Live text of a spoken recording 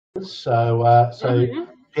So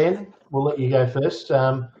Jen, we'll let you go first.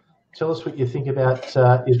 Tell us what you think about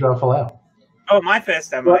Israel Folau. Oh, my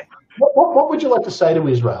first, am I? What would you like to say to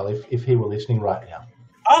Israel if he were listening right now?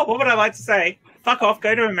 Oh, what would I like to say? Fuck off,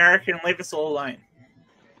 go to America and leave us all alone.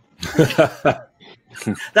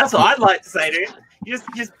 That's what I'd like to say to him. Just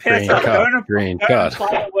piss off. Go and apply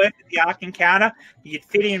to work at the Ark Encounter. You'd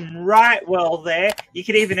fit in right well there. You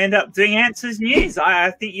could even end up doing Answers News.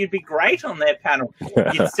 I think you'd be great on their panel.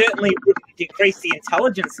 You'd certainly wouldn't decrease the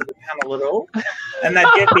intelligence of the panel at all. And they'd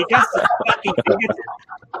be just as fucking bigoted.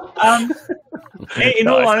 In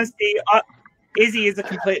all honesty, Izzy is a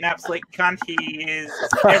complete and absolute cunt. He is,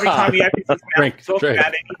 every time he opens his mouth to talk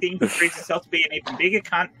about anything, he proves himself to be an even bigger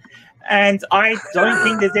cunt. And I don't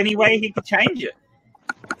think there's any way he could change it.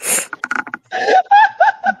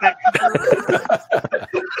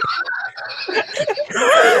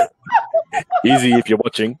 Easy if you're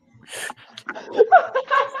watching.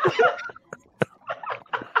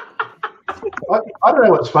 I don't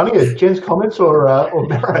know what's funnier, Jen's comments or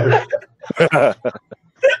Mero.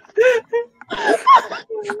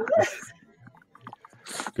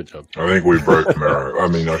 Good job. I think we broke Mero. I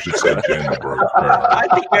mean, I should say Jen broke Mero. I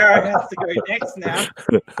think Mero has to go next now.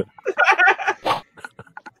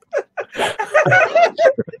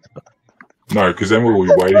 No, because then we'll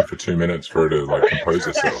be waiting for 2 minutes for her to compose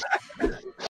herself.